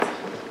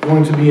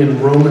going to be in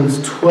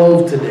Romans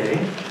 12 today.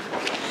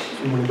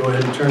 If you want to go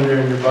ahead and turn there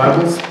in your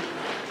Bibles.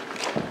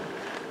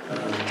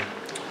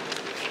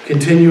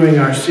 Continuing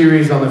our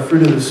series on the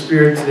fruit of the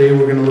Spirit, today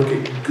we're going to look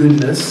at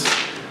goodness.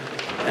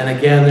 And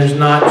again, there's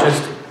not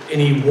just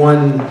any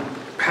one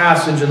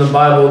passage in the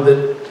Bible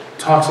that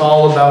talks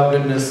all about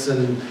goodness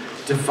and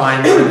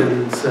defines it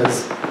and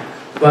says,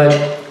 but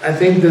I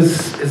think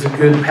this is a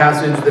good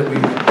passage that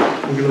we're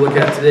going to look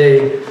at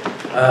today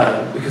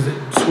because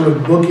it sort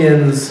of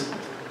bookends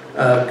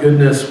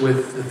goodness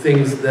with the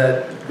things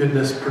that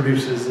goodness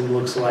produces and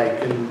looks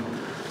like, and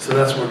so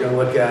that's what we're going to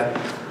look at.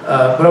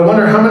 But I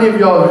wonder how many of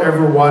y'all have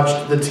ever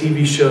watched the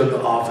TV show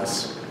The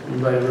Office?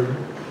 Anybody ever?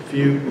 A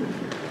few?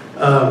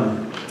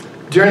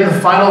 During the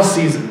final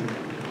season,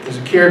 there's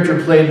a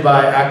character played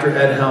by actor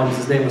Ed Helms.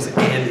 His name was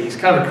Andy. He's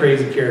kind of a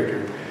crazy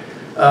character.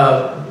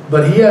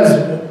 But he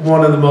has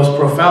one of the most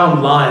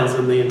profound lines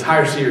in the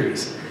entire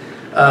series.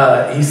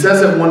 He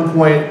says at one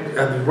point,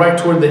 right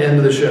toward the end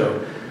of the show,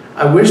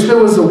 I wish there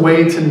was a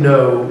way to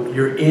know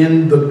you're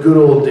in the good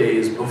old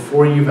days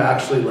before you've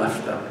actually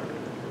left them.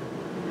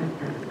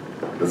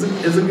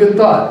 It's a good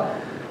thought.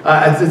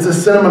 It's a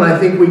sentiment I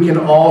think we can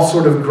all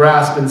sort of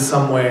grasp in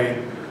some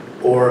way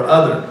or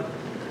other.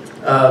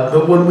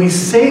 But when we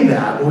say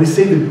that, when we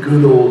say the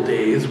good old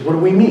days, what do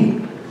we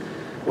mean?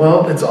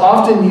 Well, it's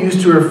often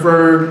used to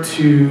refer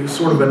to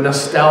sort of a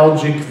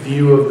nostalgic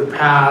view of the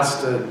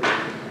past,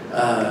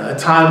 a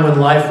time when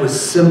life was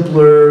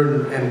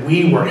simpler and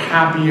we were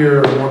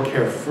happier, more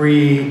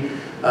carefree.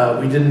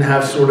 We didn't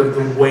have sort of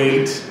the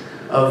weight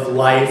of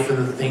life and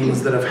the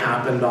things that have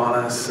happened on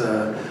us.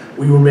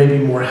 We were maybe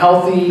more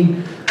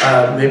healthy.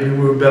 Maybe we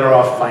were better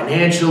off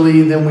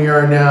financially than we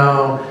are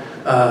now.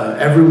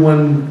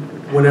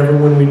 When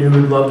everyone we knew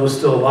and loved was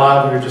still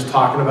alive, we were just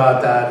talking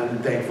about that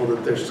and thankful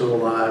that they're still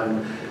alive.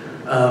 And,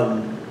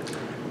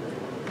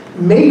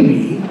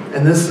 maybe,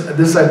 and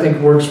this I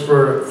think works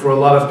for a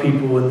lot of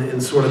people in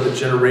sort of the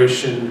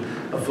generation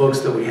of folks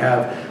that we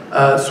have,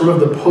 sort of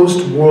the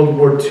post-World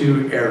War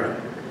II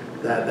era,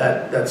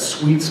 that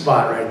sweet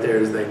spot right there,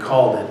 as they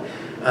called it,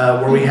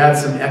 where we had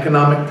some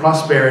economic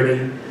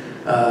prosperity,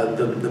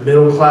 the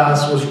middle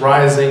class was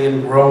rising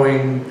and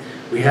growing,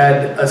 we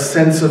had a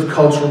sense of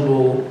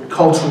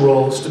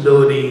cultural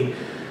stability,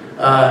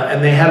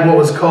 and they had what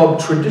was called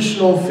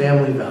traditional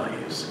family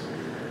values.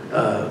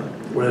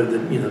 Where the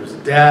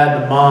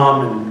dad, the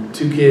mom, and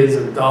 2 kids,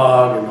 and a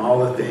dog, and all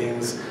the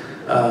things.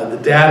 The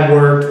dad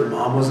worked, the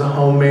mom was a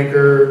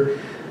homemaker.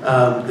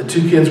 The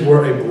 2 kids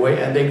were a boy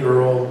and a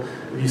girl.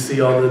 You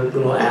see all the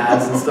little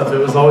ads and stuff. It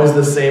was always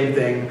the same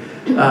thing.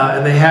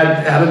 And they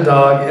had a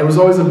dog. It was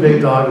always a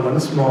big dog. It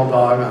wasn't a small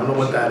dog. I don't know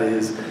what that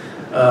is.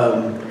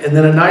 And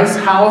then a nice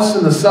house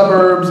in the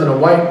suburbs and a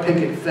white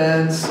picket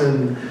fence.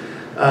 And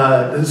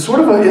it's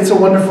sort of It's a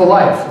Wonderful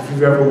Life, if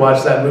you've ever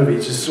watched that movie.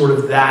 It's just sort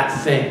of that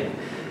thing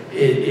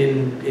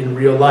in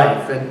real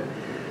life. And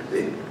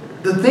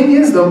the thing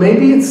is, though,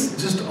 maybe it's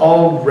just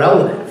all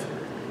relative.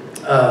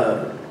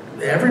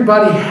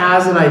 Everybody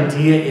has an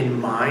idea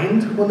in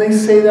mind when they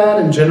say that,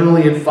 and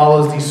generally it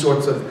follows these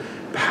sorts of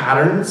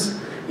patterns,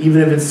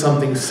 even if it's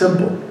something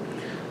simple.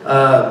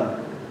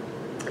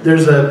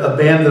 There's a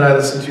band that I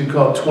listen to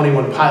called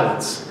 21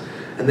 Pilots,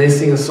 and they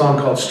sing a song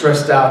called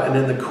Stressed Out, and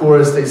in the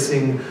chorus they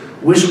sing,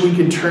 wish we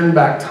could turn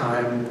back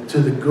time to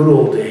the good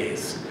old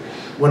days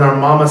when our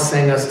mama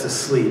sang us to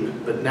sleep,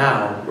 but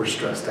now we're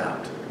stressed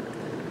out.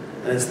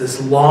 And it's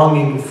this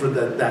longing for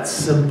that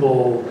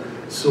simple,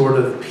 sort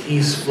of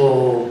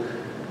peaceful,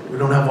 we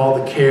don't have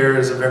all the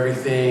cares of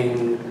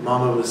everything,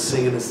 mama was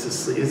singing us to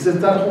sleep. It's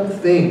that whole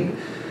thing.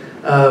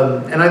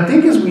 And I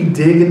think as we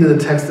dig into the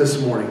text this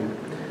morning,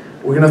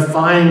 we're going to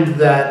find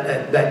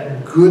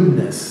that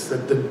goodness,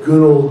 that the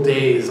good old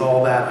days,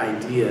 all that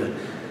idea,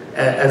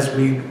 as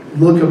they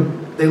look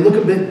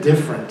a bit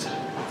different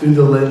through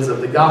the lens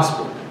of the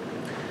gospel.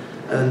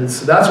 And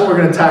so that's what we're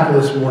going to tackle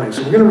this morning.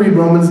 So we're going to read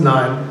Romans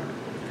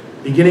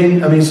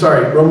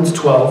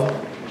 12,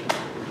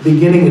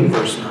 beginning in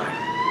verse 9.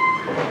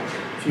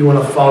 If you want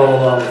to follow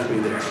along with me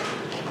there.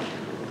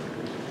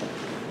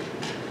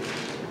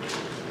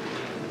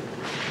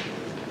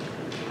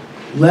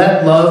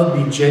 Let love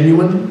be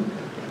genuine,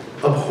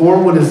 abhor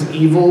what is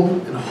evil,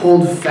 and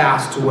hold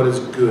fast to what is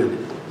good.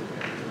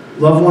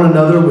 Love one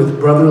another with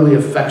brotherly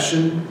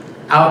affection,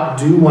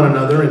 outdo one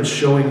another in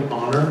showing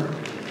honor.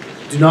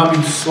 Do not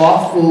be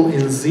slothful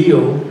in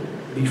zeal,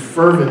 be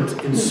fervent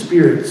in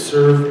spirit,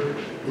 serve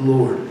the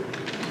Lord.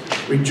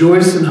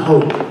 Rejoice in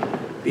hope,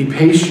 be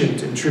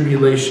patient in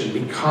tribulation,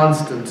 be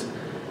constant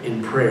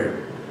in prayer.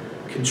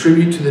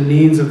 Contribute to the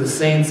needs of the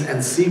saints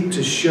and seek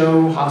to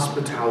show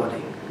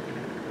hospitality.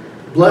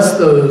 Bless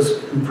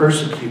those who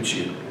persecute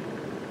you.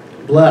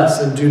 Bless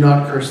and do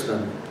not curse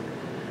them.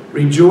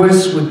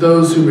 Rejoice with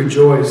those who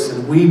rejoice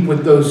and weep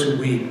with those who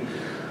weep.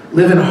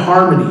 Live in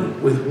harmony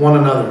with one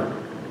another.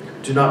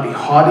 Do not be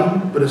haughty,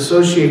 but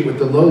associate with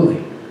the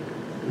lowly.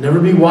 Never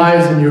be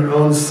wise in your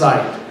own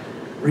sight.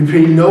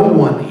 Repay no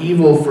one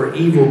evil for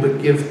evil,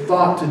 but give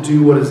thought to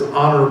do what is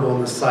honorable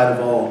in the sight of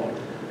all.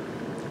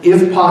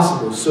 If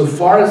possible, so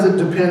far as it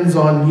depends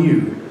on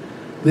you,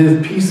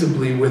 live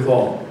peaceably with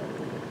all.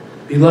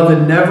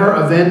 Beloved, never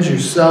avenge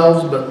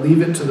yourselves, but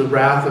leave it to the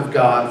wrath of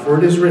God. For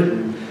it is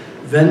written,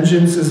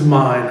 vengeance is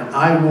mine,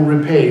 I will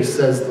repay,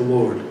 says the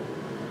Lord.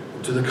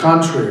 To the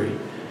contrary,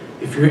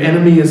 if your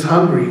enemy is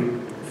hungry,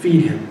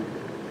 feed him.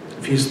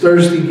 If he is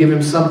thirsty, give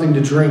him something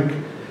to drink.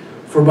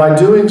 For by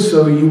doing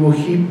so, you will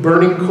heap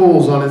burning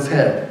coals on his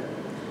head.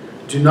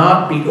 Do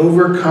not be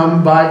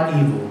overcome by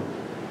evil,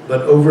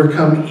 but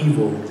overcome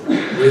evil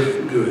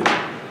with good.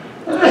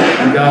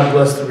 And God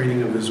bless the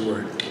reading of his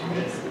word.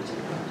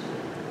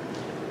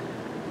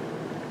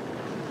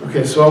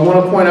 Okay, so I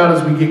want to point out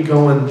as we get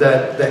going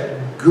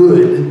that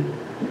good,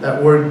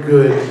 that word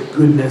good,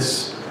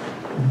 goodness,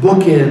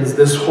 bookends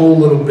this whole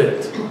little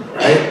bit,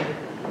 right?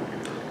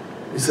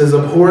 He says,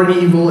 abhor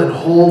evil and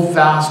hold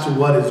fast to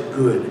what is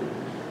good.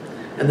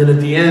 And then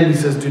at the end he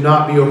says, do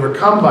not be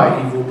overcome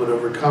by evil, but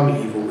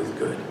overcome evil with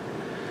good.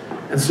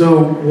 And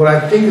so what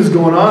I think is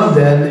going on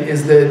then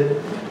is that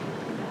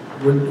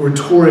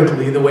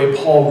rhetorically, the way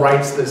Paul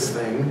writes this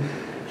thing,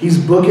 he's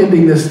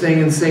bookending this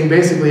thing and saying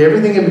basically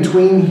everything in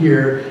between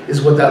here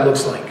is what that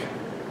looks like.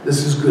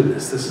 This is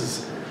goodness. This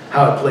is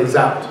how it plays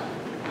out.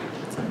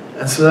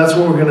 And so that's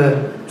what we're going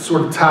to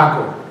sort of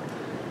tackle.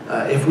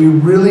 If we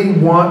really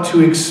want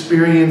to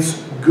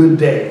experience good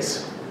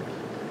days,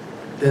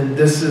 then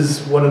this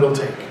is what it'll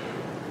take,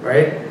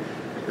 right?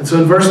 And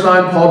so in verse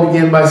 9, Paul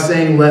began by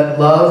saying, let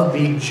love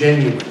be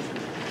genuine.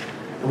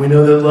 And we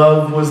know that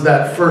love was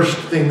that first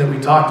thing that we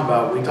talked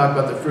about. We talked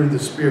about the fruit of the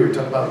Spirit. We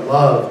talked about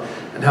love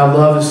and how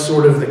love is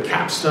sort of the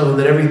capstone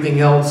that everything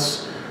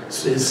else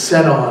is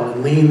set on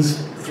and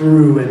leans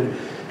through.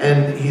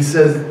 And he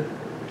says,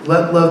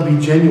 let love be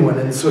genuine.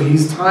 And so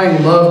he's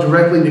tying love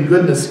directly to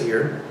goodness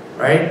here,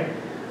 right?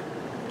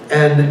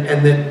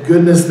 And that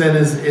goodness then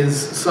is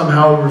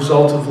somehow a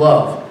result of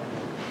love.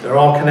 They're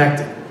all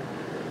connected.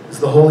 As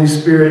the Holy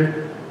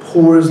Spirit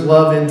pours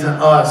love into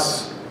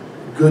us,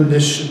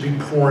 goodness should be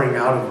pouring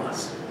out of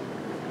us.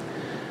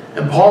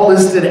 And Paul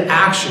listed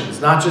actions,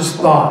 not just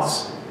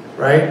thoughts,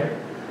 right?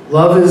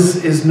 Love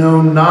is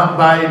known not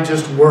by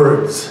just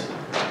words,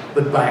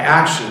 but by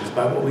actions,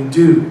 by what we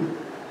do.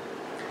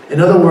 In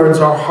other words,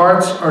 our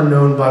hearts are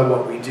known by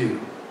what we do.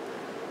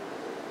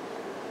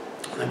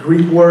 The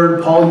Greek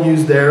word Paul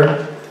used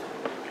there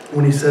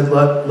when he said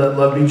let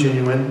love be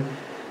genuine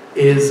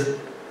is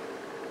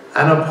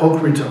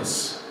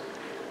anapokritos.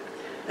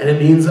 And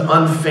it means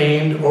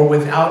unfeigned or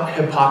without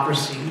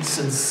hypocrisy,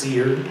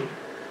 sincere.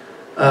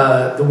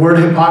 The word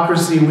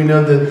hypocrisy, we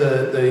know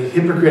that the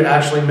hypocrite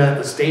actually meant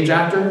a stage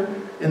actor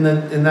in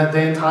that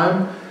day and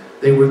time.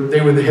 They were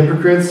the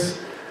hypocrites.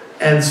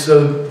 And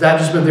so that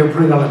just meant they were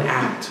putting on an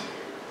act.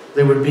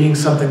 They were being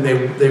something they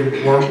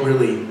weren't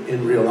really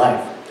in real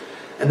life.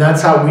 And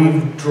that's how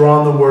we've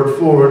drawn the word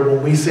forward.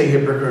 When we say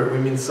hypocrite, we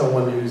mean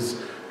someone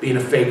who's being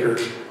a faker,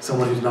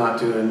 someone who's not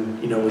doing,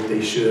 what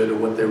they should or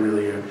what they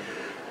really are.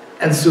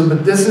 And so,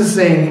 but this is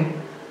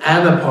saying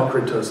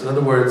anapokritos. In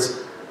other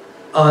words,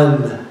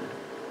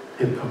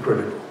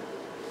 unhypocritical.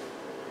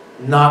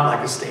 Not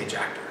like a stage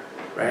actor,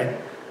 right?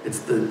 It's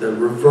the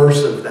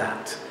reverse of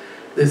that.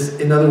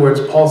 In other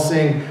words, Paul's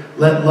saying,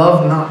 let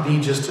love not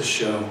be just a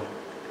show.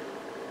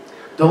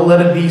 Don't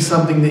let it be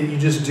something that you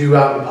just do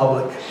out in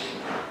public.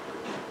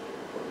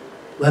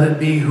 Let it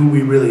be who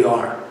we really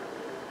are.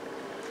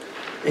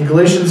 In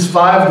Galatians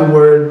 5, the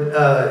word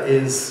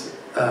is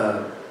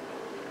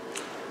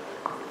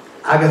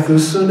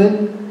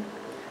agathusunin,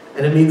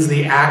 and it means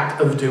the act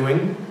of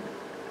doing.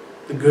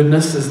 The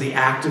goodness is the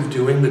act of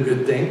doing the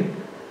good thing,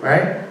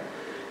 right?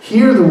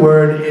 Here the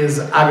word is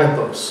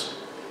agathos.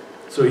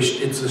 So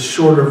it's a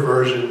shorter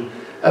version.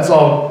 That's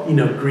all,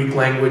 Greek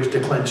language,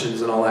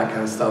 declensions and all that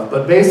kind of stuff.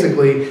 But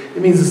basically,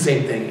 it means the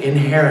same thing.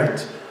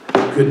 Inherent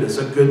goodness,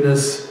 a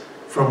goodness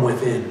from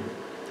within.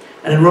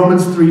 And in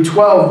Romans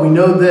 3:12, we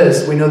know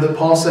this. We know that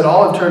Paul said,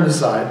 all have turned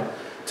aside.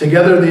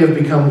 Together they have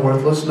become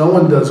worthless. No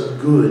one does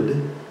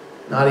good,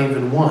 not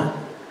even one.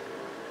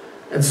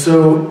 And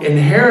so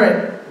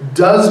inherent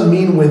does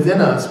mean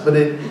within us, but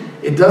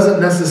it doesn't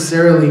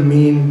necessarily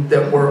mean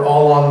that we're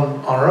all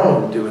on our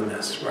own doing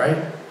this, right?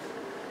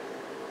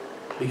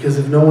 Because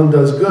if no one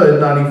does good,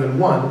 not even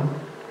one,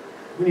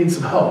 we need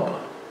some help.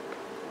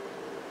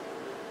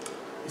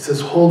 He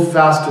says, hold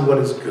fast to what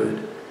is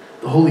good.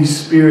 The Holy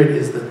Spirit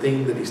is the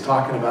thing that he's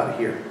talking about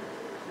here,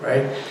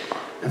 right?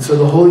 And so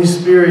the Holy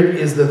Spirit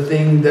is the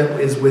thing that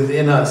is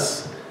within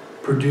us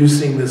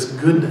producing this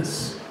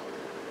goodness.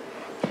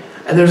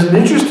 And there's an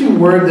interesting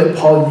word that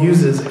Paul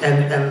uses,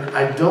 and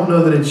I don't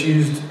know that it's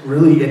used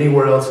really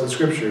anywhere else in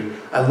Scripture.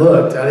 I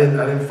looked, I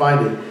didn't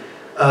find it.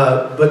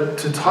 But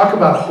to talk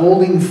about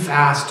holding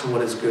fast to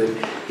what is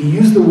good, he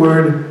used the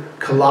word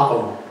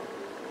kalao.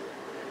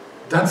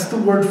 That's the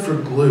word for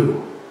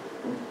glue.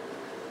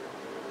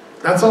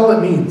 That's all it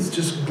means,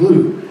 just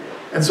glue.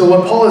 And so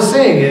what Paul is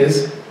saying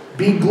is,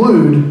 be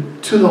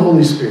glued to the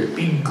Holy Spirit.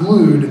 Be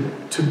glued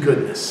to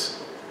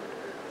goodness.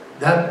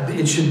 That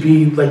it should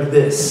be like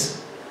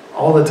this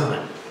all the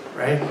time,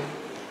 right?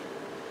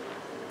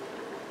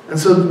 And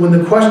so when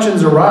the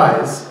questions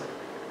arise,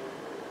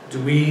 do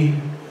we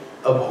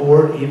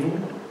abhor evil?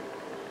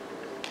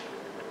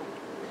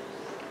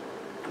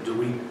 Do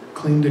we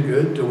cling to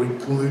good? Do we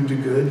glue to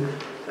good?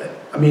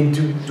 I mean,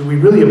 do we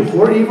really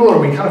abhor evil, or are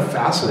we kind of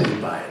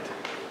fascinated by it?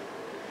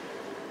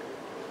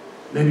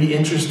 Maybe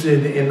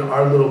interested in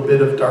our little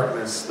bit of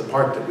darkness, the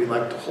part that we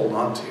like to hold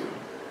on to.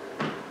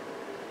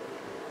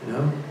 You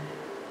know?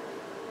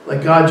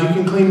 Like, God, you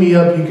can clean me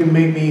up, you can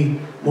make me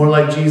more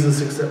like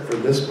Jesus, except for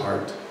this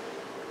part.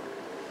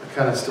 I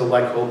kind of still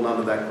like holding on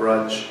to that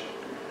grudge.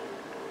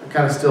 I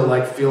kind of still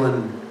like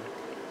feeling,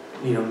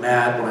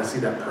 mad when I see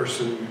that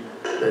person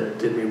that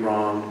did me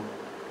wrong.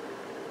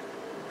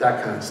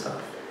 That kind of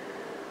stuff.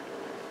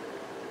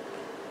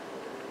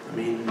 I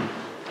mean,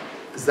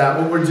 is that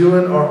what we're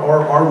doing? Or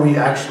are we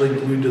actually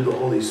glued to the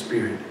Holy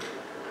Spirit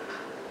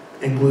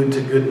and glued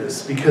to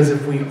goodness? Because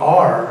if we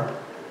are,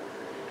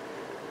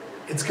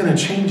 it's going to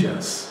change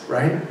us,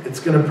 right? It's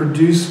going to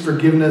produce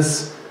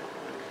forgiveness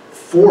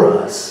for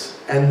us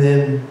and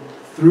then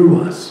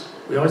through us.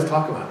 We always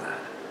talk about that.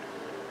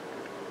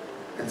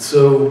 And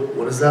so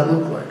what does that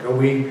look like?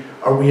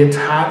 Are we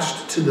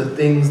attached to the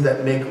things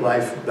that make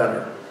life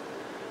better?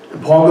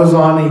 And Paul goes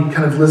on, he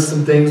kind of lists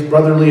some things: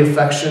 brotherly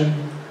affection,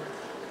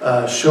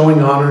 showing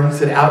honor. He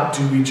said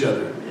outdo each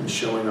other in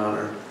showing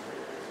honor.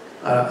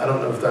 I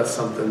don't know if that's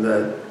something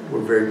that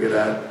we're very good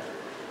at.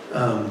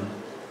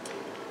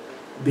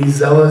 Be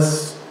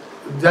zealous.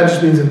 That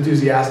just means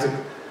enthusiastic,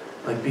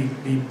 like be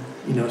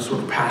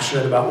sort of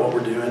passionate about what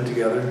we're doing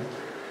together.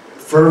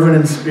 Fervent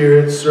in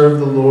spirit, serve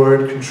the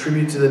Lord,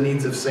 contribute to the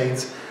needs of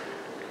saints.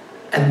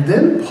 And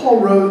then Paul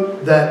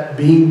wrote that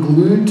being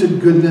glued to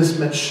goodness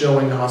meant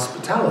showing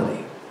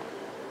hospitality.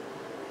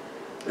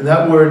 And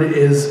that word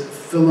is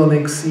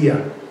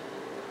philonixia.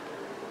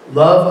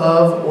 Love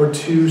of or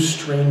to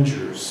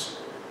strangers,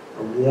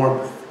 or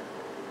warmth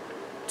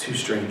to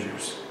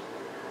strangers.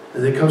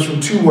 And it comes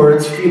from two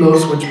words: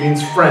 philos, which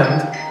means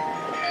friend,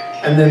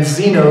 and then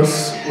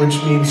xenos,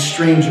 which means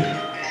stranger.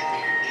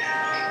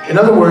 In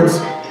other words,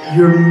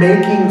 you're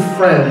making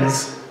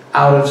friends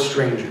out of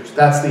strangers.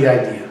 That's the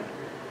idea.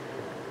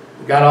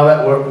 We got all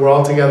that? We're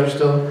all together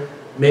still?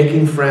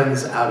 Making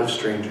friends out of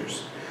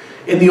strangers.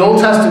 In the Old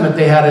Testament,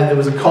 it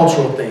was a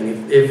cultural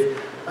thing. If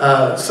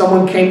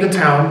someone came to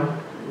town,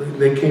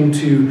 they'd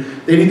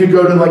either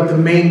go to like the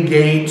main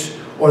gate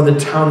or the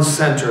town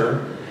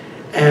center,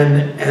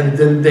 and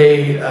then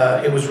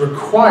it was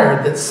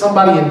required that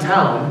somebody in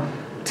town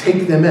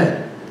take them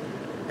in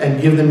and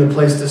give them a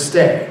place to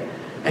stay.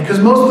 And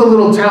because most of the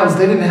little towns,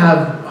 they didn't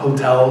have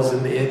hotels,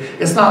 and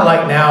it's not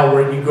like now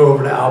where you go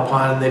over to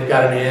Alpine and they've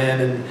got an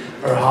inn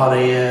or a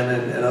Holiday Inn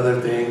and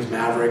other things,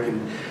 Maverick,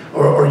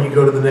 or you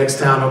go to the next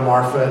town of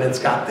Marfa and it's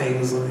got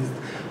things.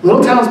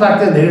 Little towns back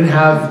then, they didn't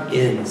have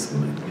inns.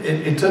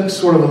 It took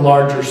sort of a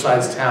larger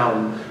sized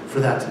town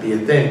for that to be a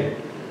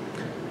thing.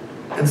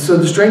 And so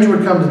the stranger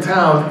would come to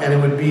town, and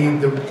it would be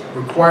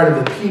required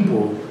of the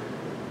people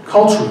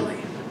culturally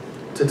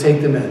to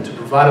take them in, to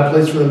provide a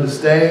place for them to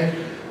stay,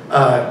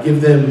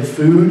 give them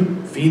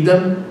food, feed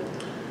them,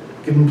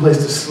 give them a place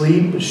to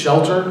sleep,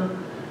 shelter,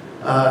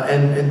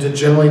 and to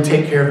generally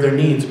take care of their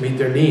needs, meet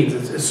their needs.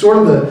 It's sort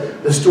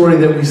of the story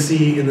that we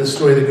see in the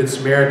story of the Good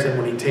Samaritan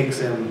when he takes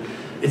him.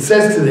 It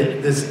says to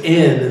this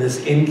inn, and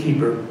this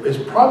innkeeper is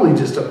probably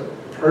just a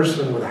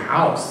person with a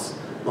house,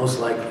 most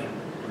likely.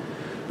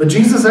 But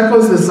Jesus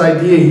echoes this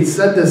idea. He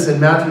said this in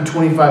Matthew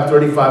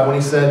 25:35 when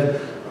he said,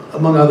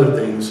 among other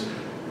things,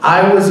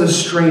 I was a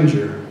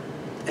stranger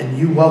and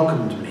you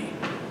welcomed me.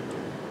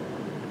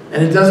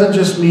 And it doesn't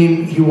just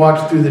mean he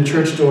walked through the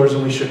church doors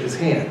and we shook his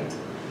hand.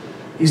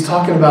 He's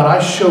talking about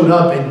I showed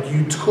up and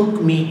you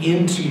took me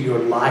into your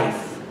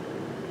life,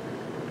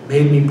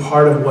 made me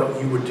part of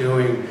what you were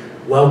doing,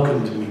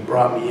 welcomed me,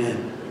 brought me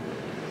in.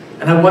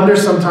 And I wonder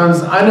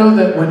sometimes, I know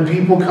that when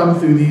people come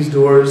through these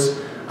doors,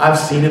 I've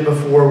seen it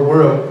before,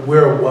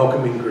 we're a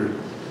welcoming group.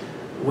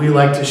 We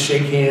like to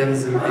shake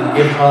hands and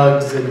give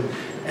hugs,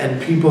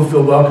 and people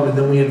feel welcome, and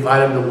then we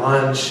invite them to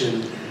lunch,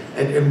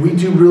 and we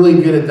do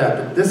really good at that.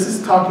 But this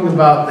is talking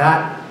about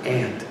that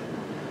and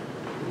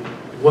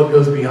what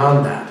goes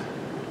beyond that.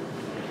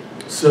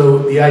 So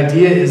the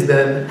idea is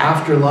then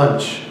after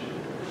lunch,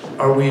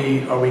 are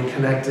we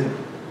connected?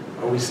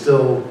 Are we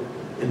still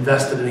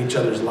invested in each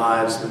other's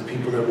lives with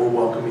people that we're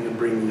welcoming and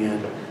bringing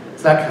in?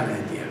 It's that kind of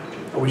idea.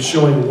 Are we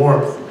showing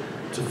warmth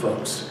to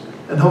folks?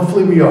 And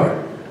hopefully we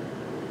are,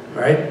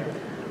 right?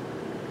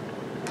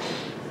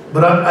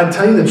 But I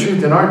tell you the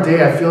truth, in our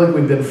day, I feel like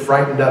we've been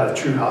frightened out of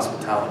true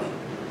hospitality.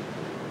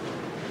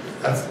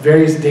 That's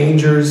various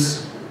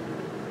dangers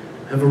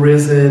have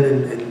arisen,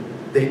 and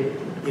they,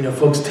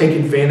 folks take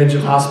advantage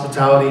of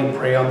hospitality and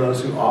prey on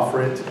those who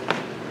offer it.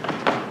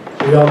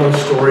 We all know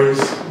stories,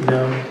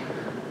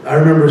 I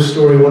remember a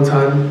story one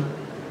time,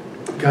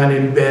 a guy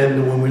named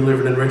Ben, when we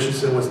lived in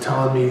Richardson, was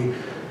telling me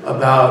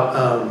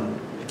about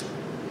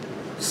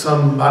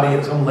some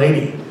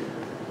lady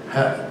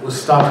was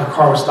stopped, her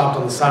car was stopped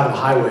on the side of the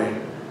highway,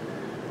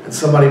 and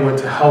somebody went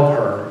to help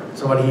her,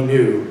 somebody he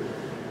knew,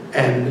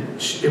 and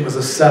it was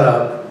a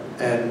setup,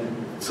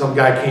 and some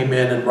guy came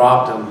in and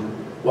robbed him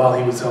while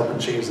he was helping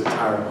change the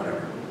tire or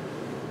whatever.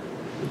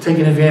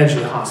 Taking advantage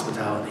of the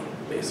hospitality,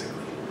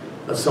 basically,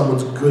 of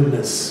someone's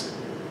goodness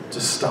to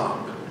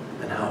stop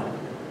and help.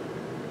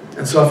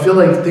 And so I feel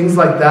like things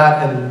like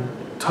that and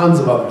tons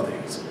of other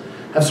things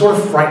have sort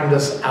of frightened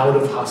us out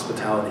of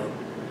hospitality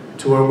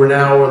to where we're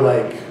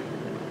like,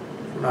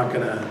 we're not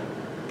going to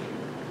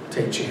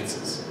take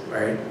chances,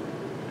 right?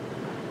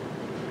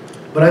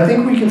 But I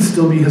think we can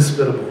still be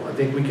hospitable. I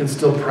think we can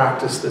still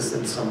practice this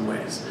in some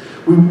ways.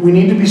 We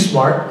need to be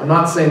smart. I'm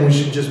not saying we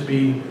should just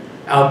be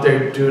out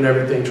there doing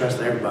everything,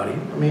 trusting everybody.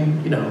 I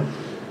mean,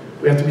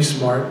 we have to be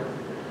smart.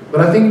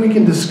 But I think we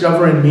can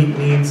discover and meet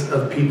needs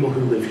of people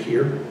who live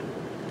here,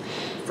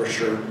 for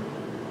sure.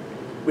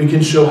 We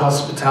can show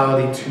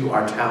hospitality to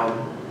our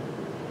town,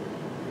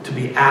 to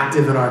be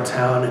active in our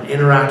town and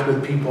interact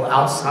with people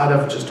outside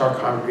of just our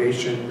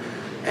congregation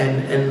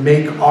and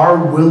make our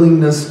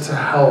willingness to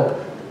help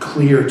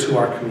clear to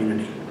our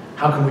community.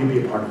 How can we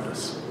be a part of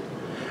this?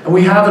 And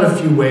we have it a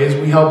few ways.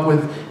 We help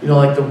with,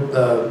 like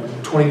the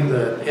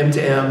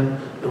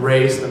M2M, the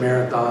race, the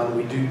marathon.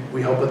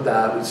 We help with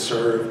that. We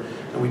serve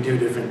and we do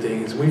different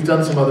things. We've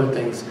done some other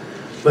things,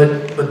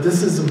 but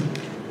this is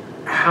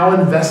how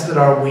invested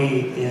are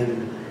we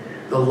in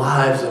the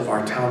lives of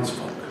our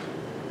townsfolk?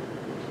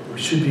 We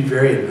should be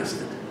very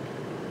invested.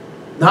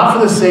 Not for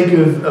the sake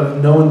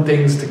of knowing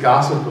things to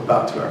gossip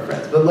about to our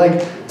friends, but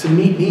like to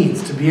meet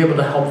needs, to be able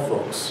to help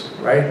folks,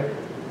 right?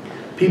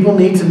 People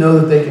need to know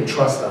that they can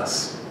trust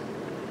us.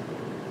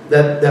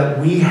 That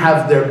we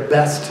have their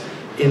best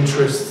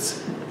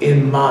interests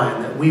in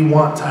mind, that we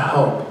want to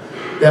help,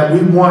 that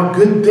we want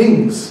good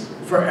things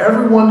for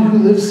everyone who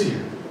lives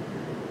here.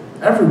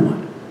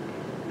 Everyone.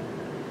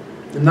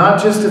 And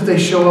not just if they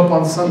show up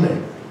on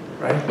Sunday,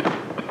 right?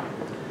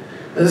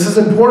 And this is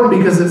important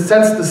because it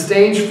sets the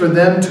stage for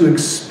them to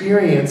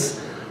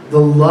experience the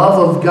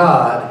love of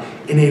God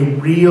in a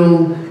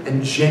real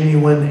and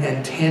genuine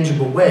and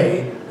tangible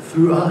way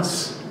through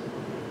us.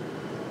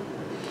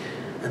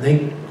 And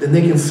then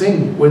they can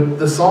sing with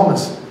the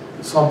psalmist.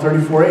 Psalm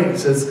 34:8, it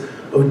says,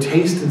 "Oh,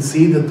 taste and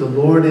see that the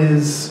Lord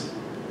is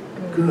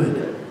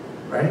good,"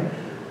 right?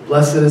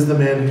 Blessed is the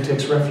man who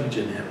takes refuge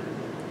in him.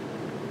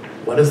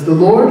 What is the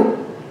Lord?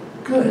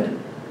 Good.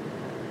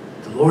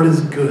 The Lord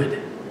is good.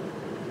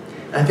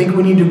 And I think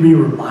we need to be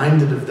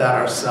reminded of that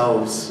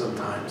ourselves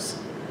sometimes.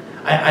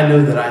 I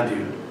know that I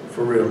do,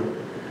 for real.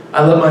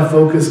 I let my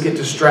focus get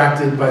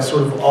distracted by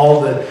sort of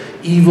all the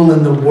evil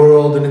in the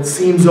world, and it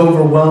seems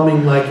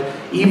overwhelming, like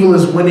evil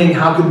is winning,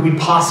 how could we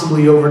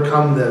possibly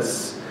overcome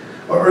this?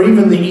 Or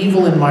even the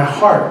evil in my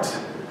heart,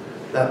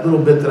 that little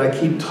bit that I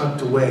keep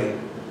tucked away.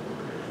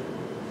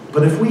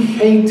 But if we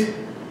hate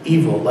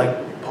evil,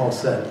 like Paul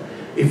said,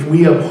 if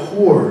we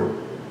abhor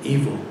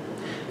evil,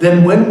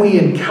 then when we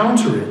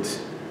encounter it,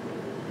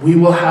 we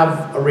will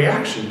have a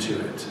reaction to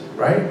it,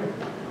 right?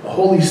 A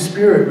Holy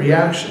Spirit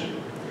reaction.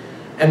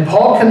 And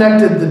Paul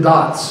connected the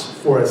dots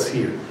for us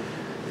here.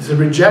 He said,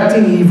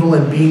 rejecting evil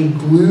and being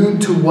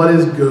glued to what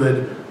is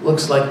good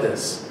looks like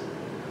this.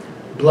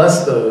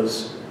 Bless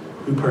those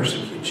who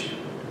persecute you.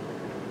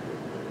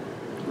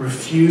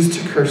 Refuse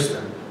to curse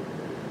them.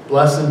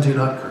 Bless and do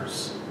not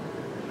curse.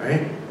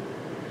 Right?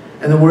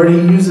 And the word he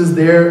uses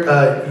there,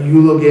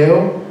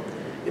 eulogeo,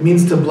 it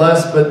means to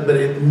bless, but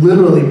it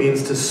literally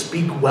means to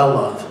speak well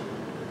of.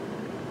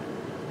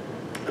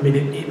 I mean,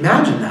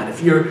 imagine that.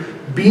 If you're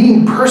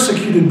being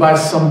persecuted by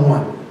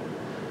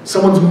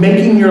someone's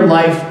making your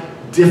life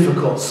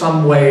difficult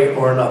some way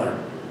or another,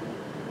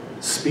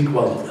 speak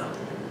well of them.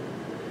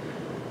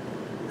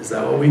 Is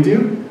that what we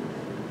do?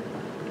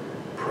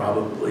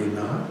 Probably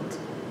not.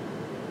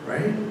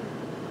 Right?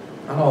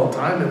 Not all the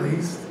time, at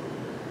least.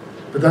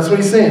 But that's what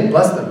he's saying.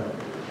 Bless them.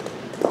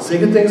 Say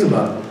good things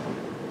about them.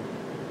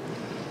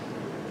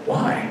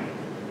 Why?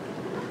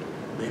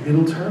 Maybe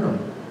it'll turn them.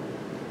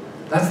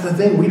 That's the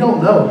thing. We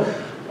don't know.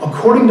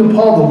 According to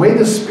Paul, the way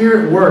the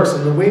Spirit works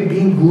and the way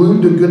being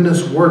glued to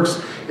goodness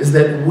works is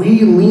that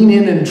we lean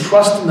in and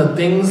trust in the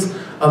things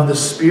of the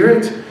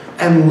Spirit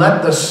and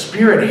let the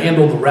Spirit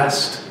handle the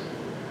rest.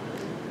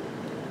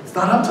 It's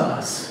not up to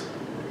us.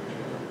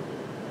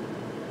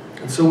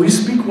 And so we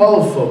speak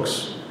well of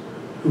folks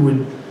who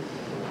would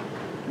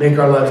make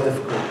our lives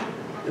difficult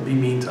and be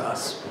mean to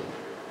us.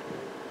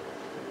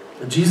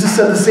 And Jesus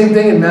said the same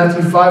thing in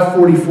Matthew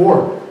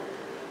 5:44.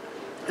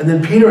 And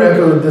then Peter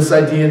echoed this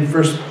idea in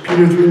 1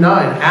 Peter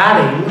 3:9,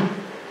 adding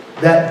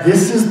that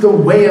this is the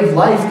way of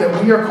life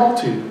that we are called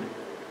to.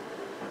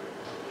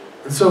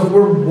 And so if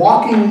we're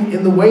walking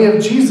in the way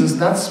of Jesus,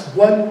 that's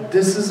what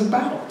this is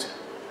about.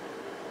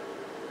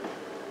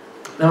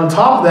 Now on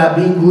top of that,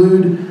 being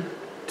glued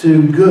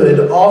to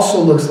good also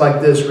looks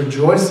like this,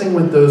 rejoicing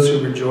with those who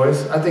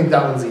rejoice. I think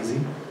that one's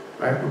easy,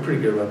 right? We're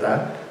pretty good about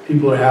that.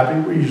 People are happy,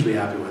 we're usually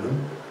happy with them.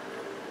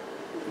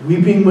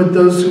 Weeping with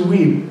those who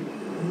weep.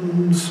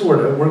 Sort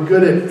of. We're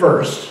good at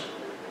first,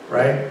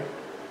 right?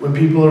 When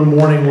people are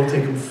mourning, we'll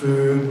take them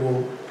food,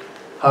 we'll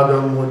hug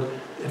them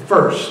at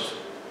first.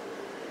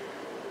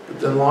 But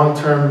then long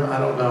term, I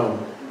don't know.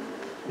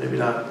 Maybe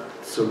not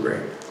So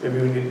great. Maybe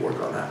we need to work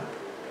on that.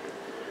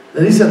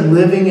 Then he said,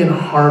 living in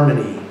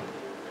harmony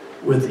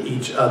with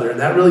each other. And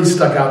that really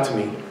stuck out to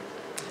me.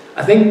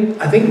 I think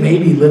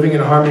maybe living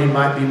in harmony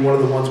might be one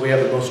of the ones we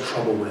have the most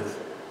trouble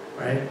with,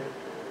 right?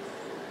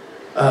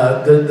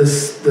 The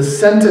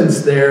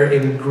sentence there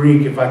in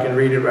Greek, if I can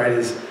read it right,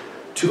 is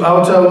to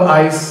auto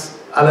eis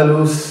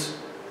allelus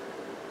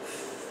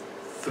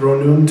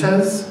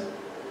thronuntes.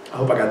 I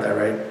hope I got that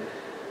right.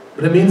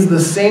 But it means the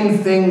same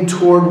thing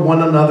toward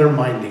one another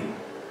minding,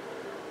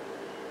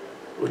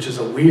 which is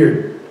a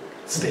weird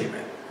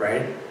statement,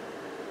 right?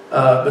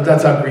 But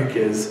that's how Greek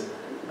is.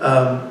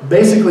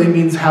 Basically, it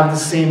means have the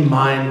same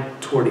mind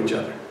toward each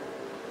other.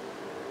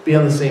 Be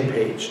on the same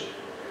page.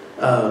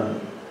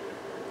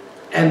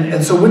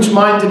 And so which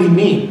mind did he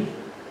mean?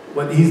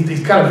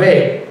 He's kind of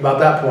vague about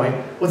that point.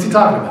 What's he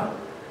talking about?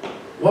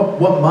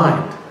 What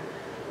mind?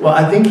 Well,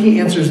 I think he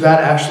answers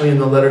that actually in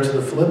the letter to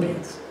the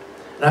Philippians.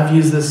 And I've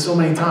used this so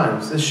many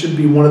times. This should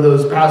be one of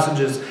those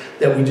passages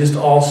that we just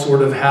all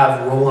sort of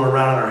have rolling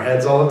around in our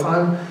heads all the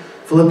time.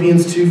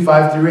 Philippians 2,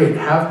 5 through 8.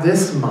 Have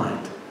this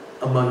mind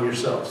among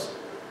yourselves.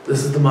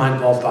 This is the mind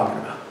Paul's talking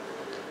about.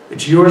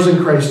 It's yours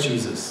in Christ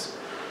Jesus,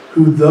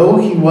 who though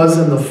he was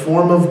in the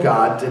form of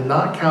God, did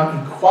not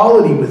count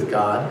equality with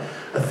God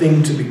a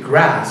thing to be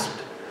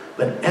grasped,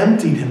 but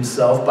emptied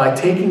himself by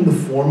taking the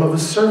form of a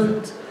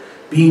servant,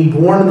 being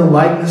born in the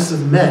likeness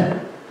of men,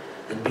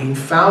 and being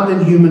found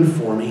in human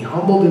form, he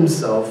humbled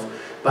himself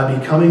by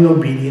becoming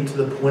obedient to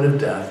the point of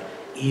death,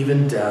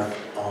 even death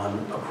on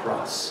a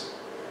cross.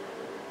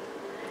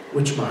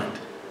 Which mind?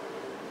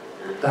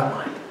 That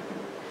mind.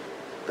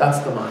 That's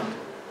the mind.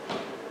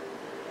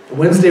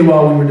 Wednesday,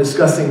 while we were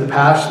discussing the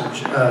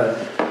passage,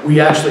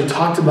 we actually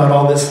talked about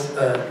all this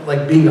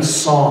like being a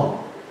song.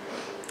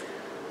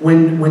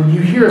 When you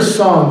hear a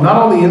song, not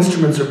all the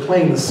instruments are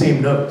playing the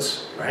same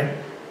notes, right?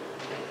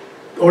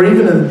 Or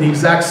even in the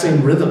exact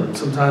same rhythm.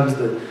 Sometimes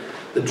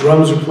the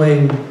drums are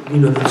playing,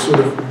 the sort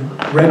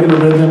of regular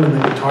rhythm, and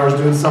the guitar's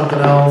doing something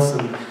else,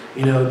 and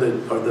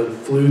the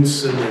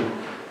flutes and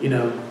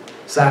the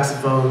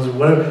saxophones or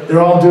whatever.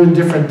 They're all doing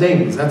different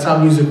things. That's how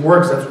music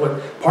works. That's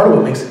part of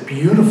what makes it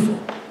beautiful.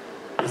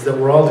 Is that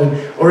we're all doing,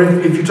 or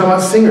if you're talking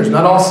about singers,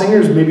 not all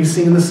singers may be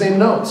singing the same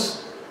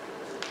notes.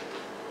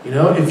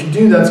 If you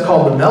do, that's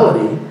called the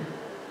melody,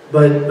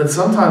 but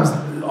sometimes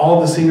all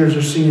the singers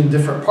are singing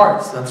different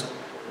parts. That's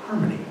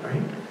harmony,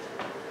 right?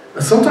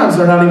 But sometimes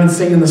they're not even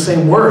singing the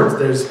same words.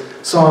 There's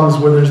songs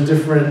where there's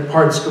different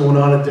parts going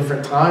on at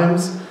different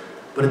times,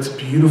 but it's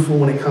beautiful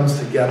when it comes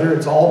together.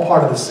 It's all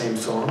part of the same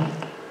song.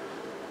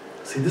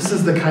 See, this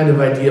is the kind of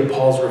idea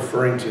Paul's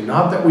referring to.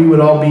 Not that we would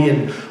all be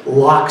in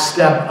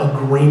lockstep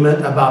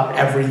agreement about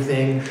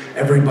everything,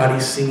 everybody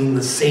singing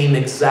the same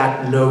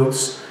exact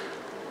notes.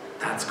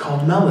 That's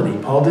called melody.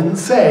 Paul didn't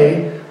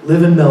say,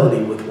 live in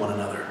melody with one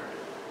another.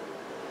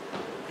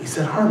 He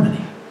said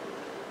harmony.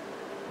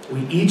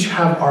 We each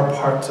have our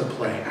part to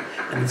play,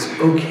 and it's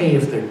okay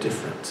if they're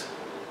different.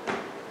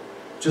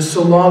 Just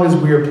so long as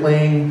we are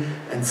playing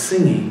and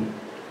singing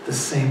the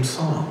same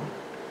song.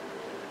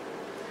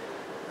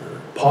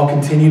 Paul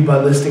continued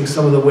by listing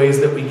some of the ways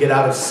that we get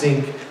out of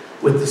sync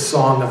with the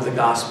song of the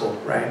gospel,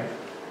 right?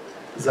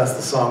 Because that's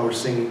the song we're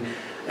singing.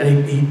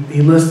 And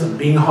he lists them.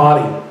 Being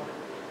haughty,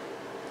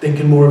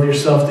 thinking more of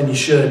yourself than you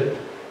should.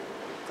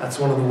 That's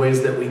one of the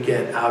ways that we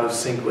get out of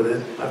sync with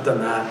it. I've done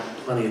that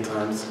plenty of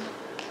times.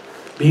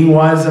 Being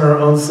wise in our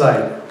own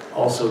sight,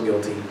 also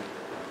guilty,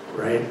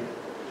 right?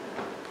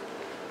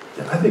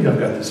 Yeah, I think I've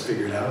got this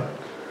figured out.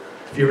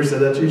 Have you ever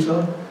said that to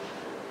yourself?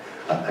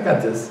 I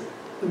got this.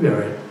 It'll be all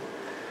right.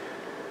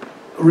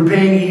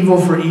 Repaying evil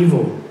for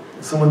evil.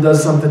 Someone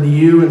does something to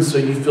you, and so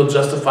you feel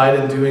justified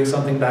in doing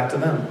something back to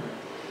them.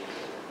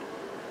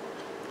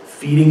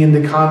 Feeding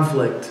into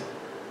conflict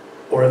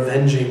or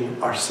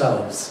avenging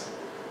ourselves.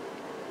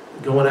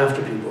 Going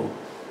after people,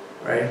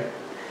 right?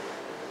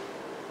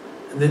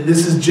 And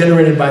this is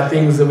generated by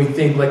things that we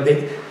think like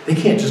they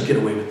can't just get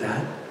away with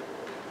that.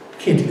 You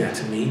can't do that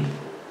to me,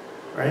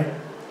 right?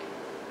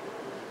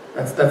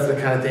 That's the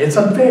kind of thing. It's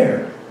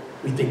unfair.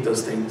 We think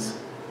those things.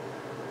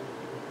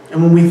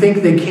 And when we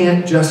think they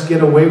can't just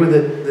get away with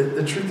it,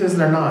 the truth is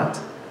they're not.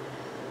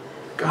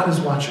 God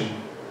is watching.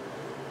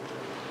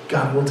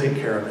 God will take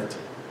care of it,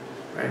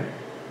 right?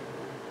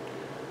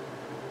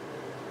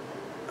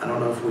 I don't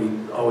know if we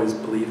always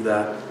believe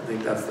that. I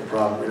think that's the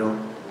problem.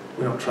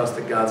 We don't trust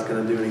that God's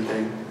going to do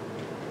anything.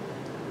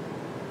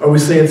 Or we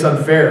say it's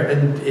unfair,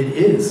 and it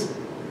is.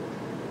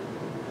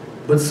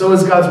 But so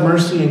is God's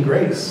mercy and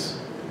grace.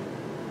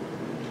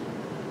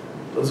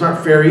 Those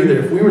aren't fair either.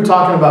 If we were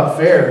talking about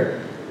fair,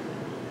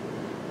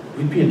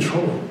 we'd be in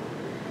trouble.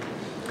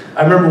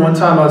 I remember one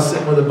time I was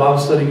sitting with a Bible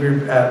study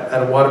group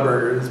at a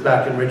Whataburger. It was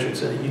back in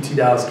Richardson. UT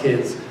Dallas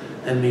kids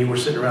and me were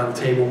sitting around the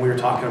table, and we were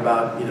talking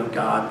about,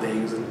 God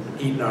things and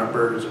eating our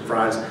burgers and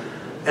fries.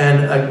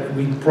 And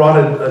we brought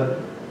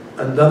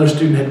another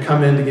student had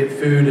come in to get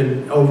food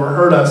and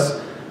overheard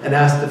us and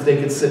asked if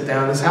they could sit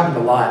down. This happened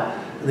a lot.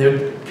 And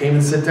they came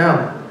and sit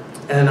down.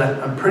 And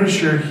I'm pretty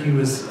sure he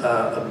was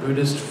a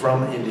Buddhist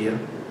from India.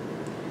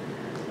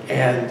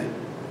 And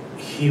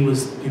he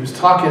was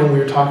talking, and we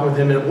were talking with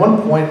him, and at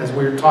one point, as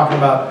we were talking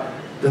about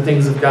the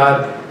things of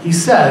God, he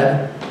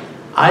said,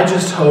 I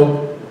just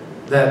hope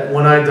that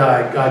when I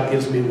die, God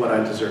gives me what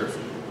I deserve.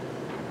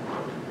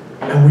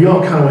 And we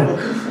all kind of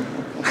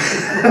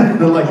went,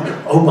 they're like,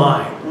 oh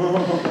my.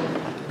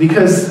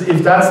 Because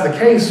if that's the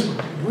case,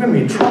 we're going to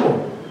be in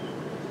trouble.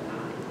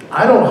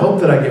 I don't hope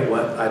that I get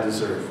what I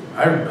deserve.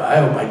 I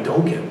hope I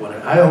don't get what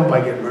I hope I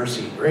get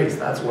mercy and grace.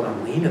 That's what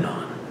I'm leaning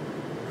on,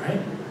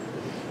 right?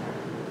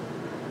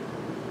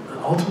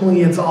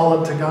 Ultimately, it's all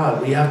up to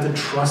God. We have to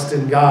trust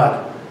in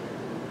God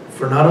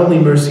for not only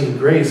mercy and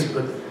grace,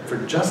 but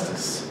for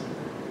justice.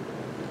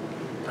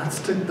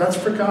 That's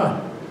for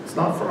God. It's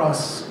not for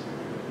us.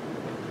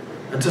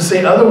 And to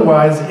say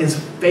otherwise is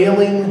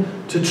failing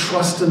to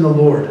trust in the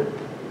Lord.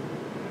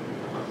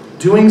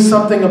 Doing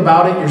something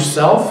about it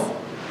yourself,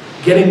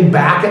 getting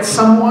back at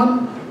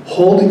someone,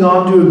 holding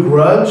on to a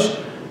grudge,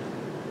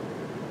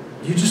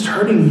 you're just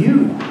hurting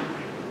you.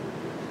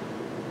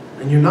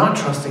 And you're not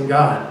trusting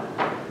God.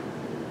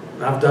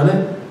 And I've done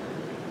it,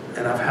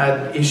 and I've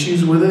had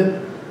issues with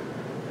it,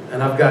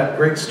 and I've got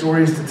great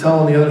stories to tell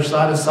on the other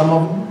side of some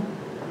of them,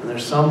 and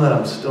there's some that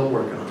I'm still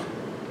working on.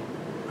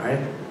 All right?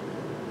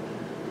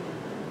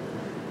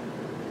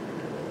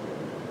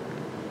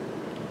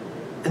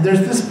 And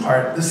there's this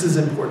part, this is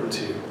important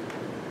too.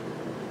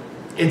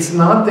 It's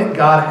not that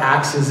God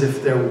acts as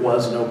if there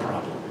was no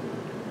problem.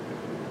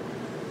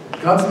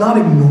 God's not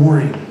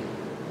ignoring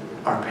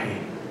our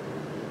pain.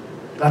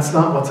 That's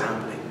not what's happening.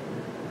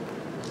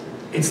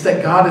 It's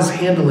that God is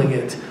handling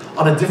it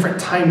on a different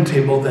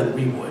timetable than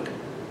we would.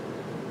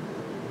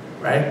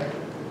 Right?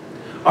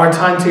 Our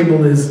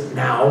timetable is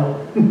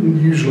now,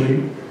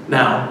 usually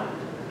now,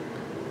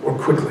 or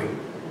quickly.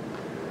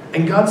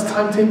 And God's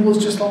timetable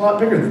is just a lot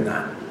bigger than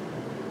that.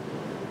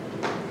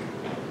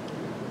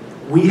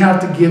 We have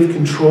to give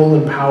control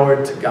and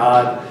power to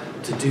God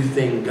to do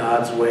things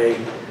God's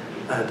way,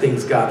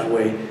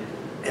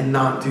 and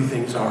not do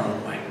things our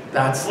own way.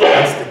 That's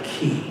the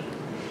key.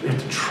 We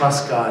have to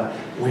trust God.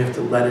 We have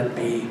to let it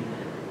be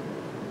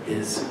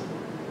His.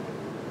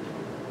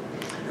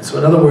 And so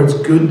in other words,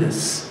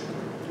 goodness.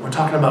 We're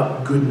talking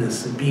about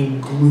goodness and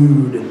being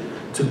glued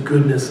to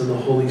goodness and the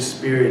Holy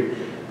Spirit.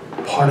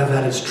 Part of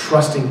that is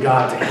trusting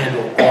God to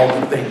handle all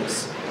the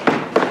things.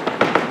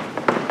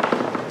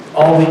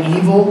 All the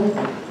evil,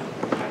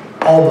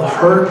 all the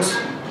hurt,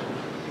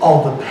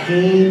 all the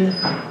pain,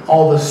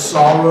 all the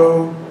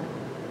sorrow,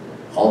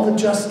 all the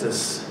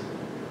justice.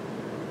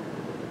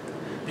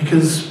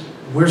 Because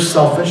we're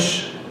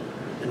selfish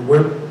and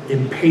we're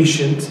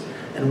impatient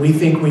and we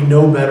think we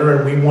know better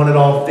and we want it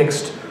all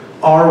fixed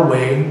our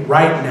way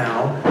right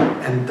now,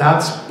 and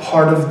that's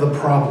part of the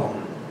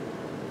problem.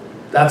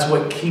 That's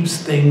what keeps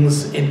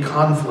things in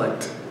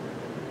conflict.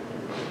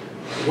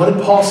 What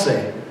did Paul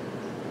say?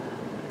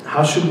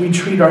 How should we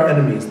treat our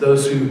enemies,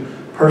 those who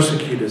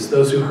persecute us,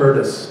 those who hurt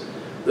us,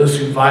 those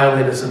who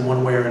violate us in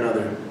one way or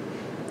another?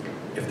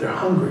 If they're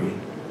hungry,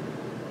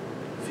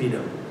 feed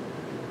them.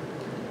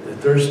 If they're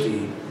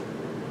thirsty,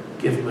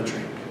 give them a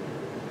drink.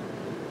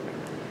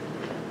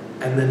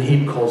 And then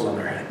heap coals on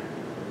their head.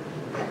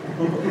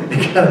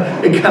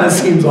 It kind of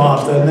seems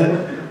off, doesn't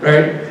it?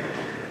 Right?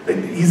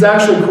 He's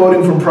actually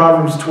quoting from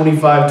Proverbs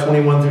 25,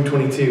 21 through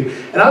 22.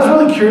 And I was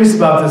really curious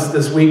about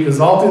this week, because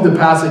all through the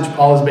passage,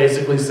 Paul is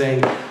basically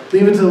saying,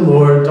 leave it to the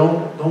Lord.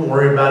 Don't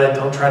worry about it.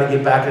 Don't try to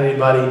get back at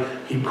anybody.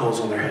 Heap coals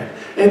on their head.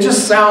 And it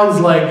just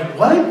sounds like,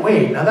 what?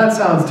 Wait, now that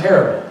sounds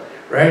terrible,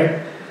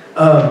 right?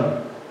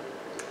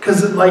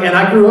 Because and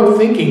I grew up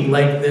thinking,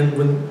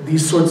 when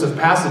these sorts of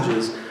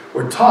passages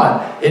were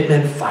taught, it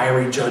meant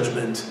fiery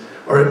judgment,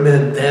 or it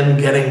meant them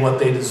getting what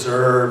they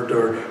deserved,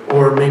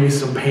 or maybe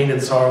some pain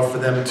and sorrow for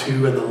them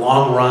too in the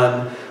long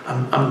run.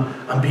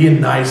 I'm being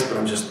nice, but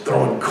I'm just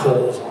throwing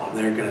coals on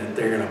them.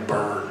 They're gonna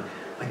burn.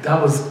 Like,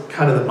 that was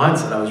kind of the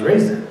mindset I was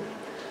raised in.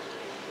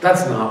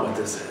 That's not what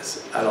this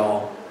is at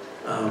all.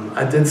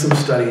 I did some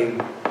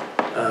studying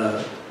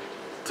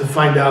to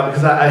find out,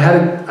 because I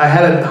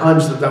had a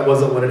hunch that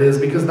wasn't what it is,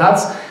 because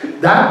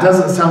that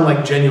doesn't sound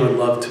like genuine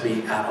love to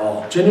me at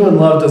all. Genuine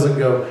love doesn't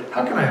go,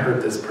 how can I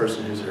hurt this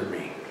person who's hurt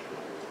me?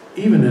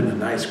 Even in a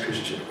nice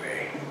Christian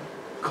way.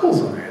 Coals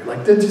on their head.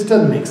 Like, that just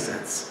doesn't make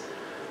sense.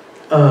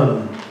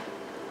 And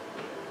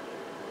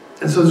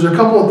so there's a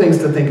couple of things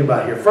to think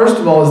about here. First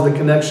of all is the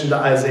connection to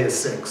Isaiah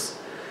 6.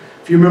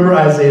 If you remember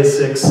Isaiah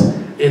 6,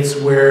 it's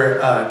where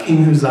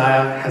King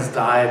Uzziah has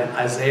died.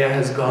 Isaiah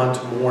has gone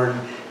to mourn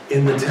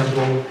in the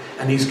temple,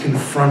 and he's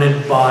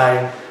confronted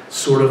by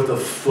sort of the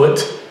foot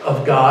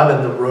of God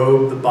and the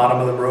robe, the bottom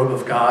of the robe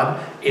of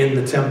God in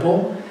the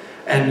temple.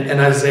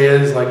 And Isaiah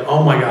is like,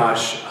 oh my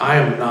gosh, I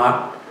am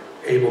not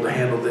able to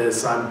handle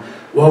this.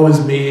 Woe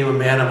is me, I'm a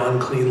man of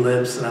unclean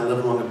lips, and I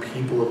live among a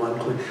people of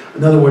unclean.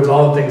 In other words,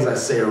 all the things I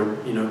say are,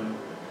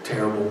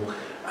 terrible.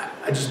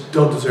 I just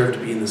don't deserve to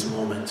be in this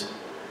moment.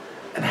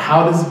 And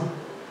how does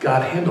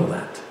God handle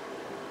that?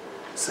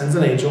 Sends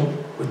an angel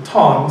with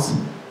tongs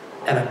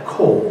and a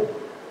coal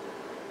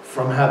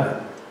from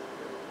heaven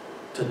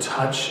to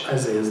touch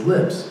Isaiah's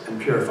lips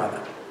and purify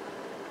them.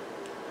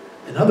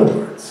 In other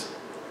words,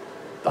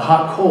 the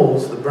hot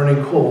coals, the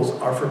burning coals,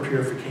 are for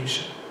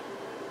purification.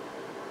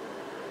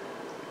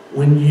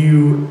 When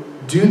you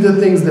do the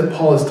things that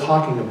Paul is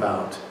talking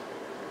about,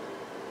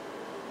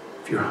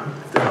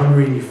 if they're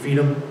hungry and you feed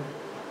them,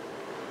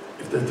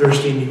 if they're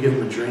thirsty and you give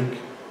them a drink,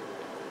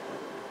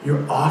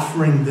 you're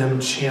offering them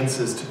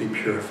chances to be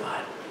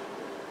purified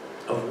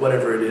of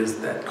whatever it is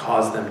that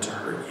caused them to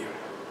hurt you.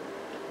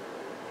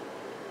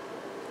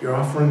 You're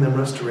offering them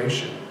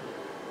restoration.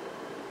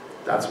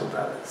 That's what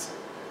that is.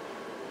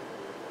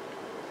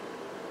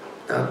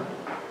 Now,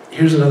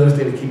 here's another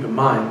thing to keep in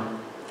mind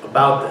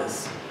about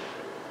this.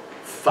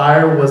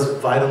 Fire was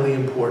vitally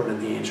important in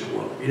the ancient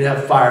world. If you didn't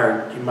have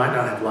fire, you might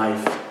not have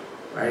life,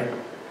 right?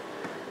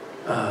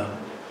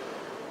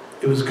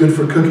 It was good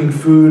for cooking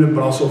food,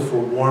 but also for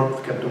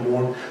warmth, kept them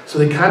warm. So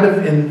they kind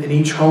of, in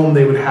each home,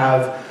 they would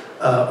have,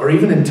 or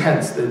even in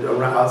tents,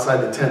 outside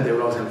the tent, they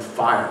would always have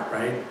fire,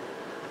 right?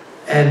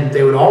 And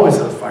they would always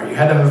have a fire. You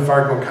had to have a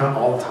fire going kind of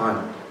all the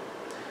time.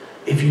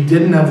 If you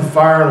didn't have a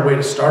fire and a way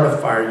to start a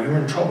fire, you were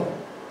in trouble.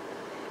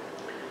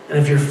 And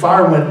if your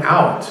fire went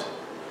out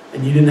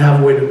and you didn't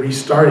have a way to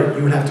restart it,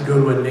 you would have to go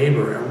to a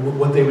neighbor. And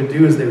what they would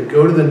do is they would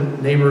go to the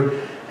neighbor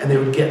and they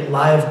would get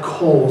live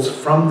coals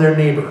from their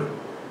neighbor.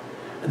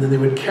 And then they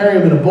would carry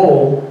them in a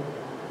bowl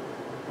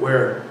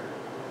where?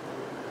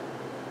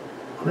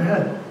 On their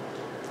head.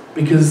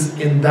 Because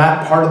in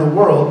that part of the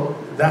world,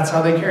 that's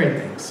how they carried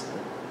things.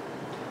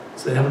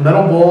 So they'd have a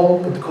metal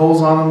bowl, put the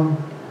coals on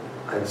them.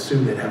 I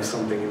assume they'd have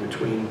something in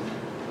between,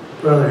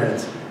 put it on their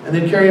heads, and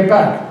they'd carry it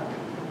back.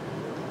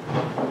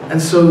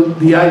 And so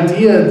the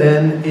idea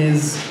then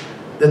is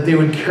that they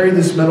would carry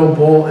this metal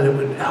bowl and it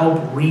would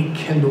help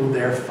rekindle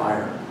their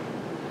fire.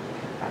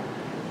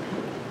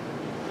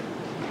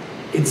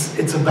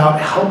 It's about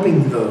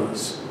helping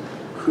those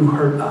who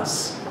hurt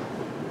us.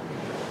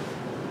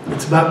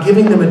 It's about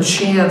giving them a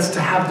chance to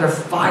have their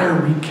fire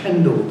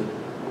rekindled,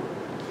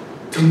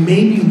 to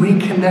maybe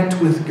reconnect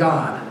with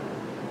God.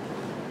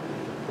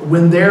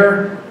 When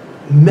their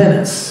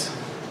menace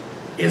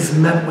is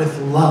met with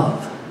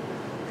love,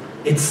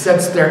 it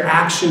sets their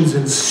actions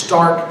in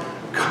stark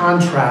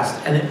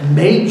contrast, and it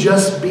may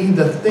just be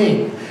the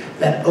thing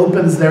that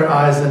opens their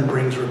eyes and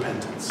brings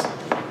repentance.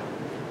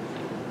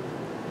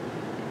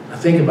 Now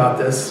think about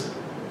this.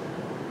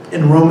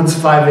 In Romans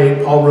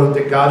 5:8, Paul wrote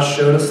that God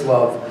showed us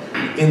love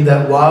in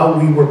that while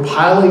we were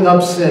piling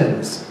up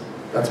sins,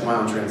 that's my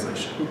own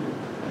translation.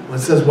 When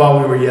it says while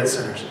we were yet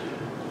sinners,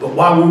 but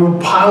while we were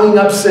piling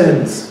up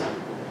sins,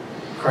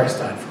 Christ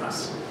died for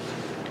us.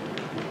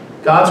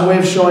 God's way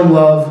of showing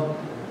love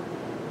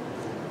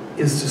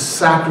is to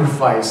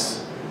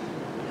sacrifice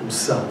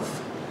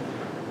himself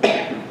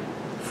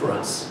for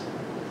us.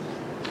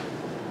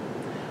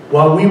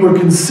 While we were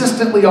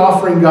consistently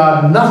offering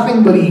God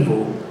nothing but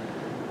evil,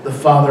 the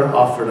Father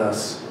offered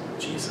us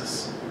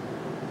Jesus.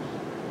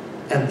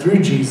 And through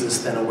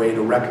Jesus, then, a way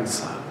to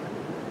reconcile.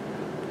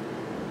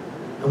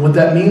 And what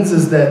that means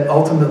is that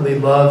ultimately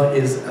love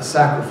is a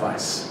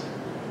sacrifice,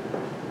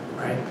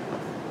 right?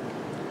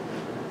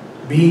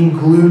 Being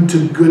glued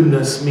to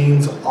goodness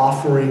means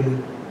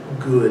offering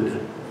good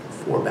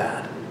for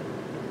bad.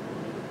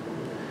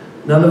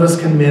 None of us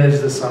can manage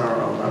this on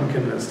our own. I'm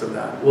convinced of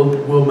that.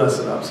 We'll mess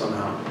it up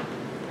somehow.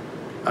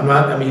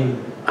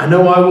 I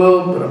know I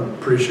will, but I'm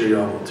pretty sure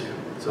y'all will too.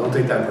 So don't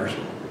take that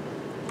personal.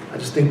 I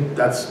just think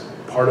that's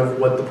part of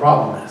what the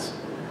problem is.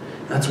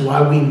 That's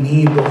why we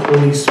need the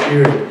Holy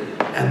Spirit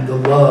and the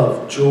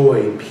love,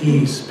 joy,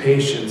 peace,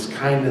 patience,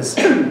 kindness,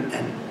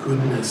 and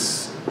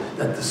goodness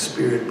that the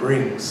Spirit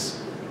brings.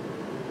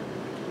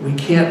 We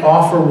can't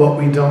offer what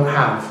we don't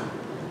have.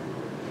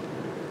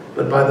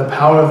 But by the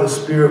power of the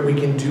Spirit, we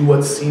can do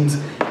what seems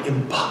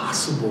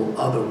impossible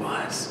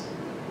otherwise.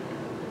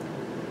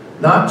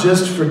 Not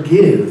just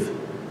forgive,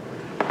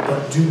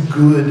 but do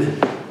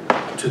good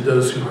to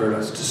those who hurt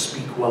us, to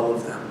speak well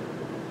of them.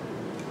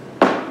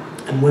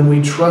 And when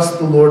we trust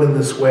the Lord in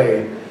this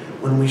way,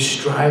 when we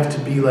strive to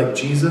be like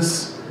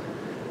Jesus,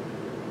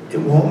 it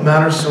won't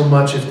matter so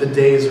much if the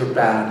days are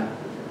bad,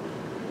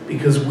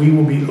 because we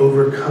will be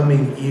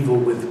overcoming evil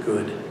with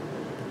good,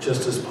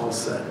 just as Paul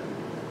said.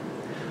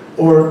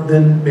 Or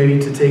then maybe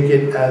to take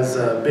it as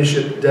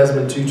Bishop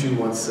Desmond Tutu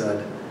once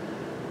said,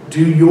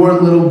 do your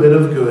little bit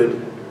of good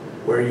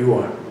where you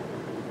are.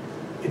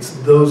 It's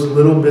those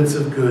little bits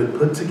of good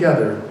put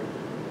together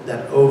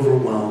that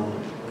overwhelm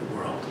the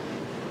world.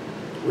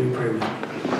 Will you pray with me?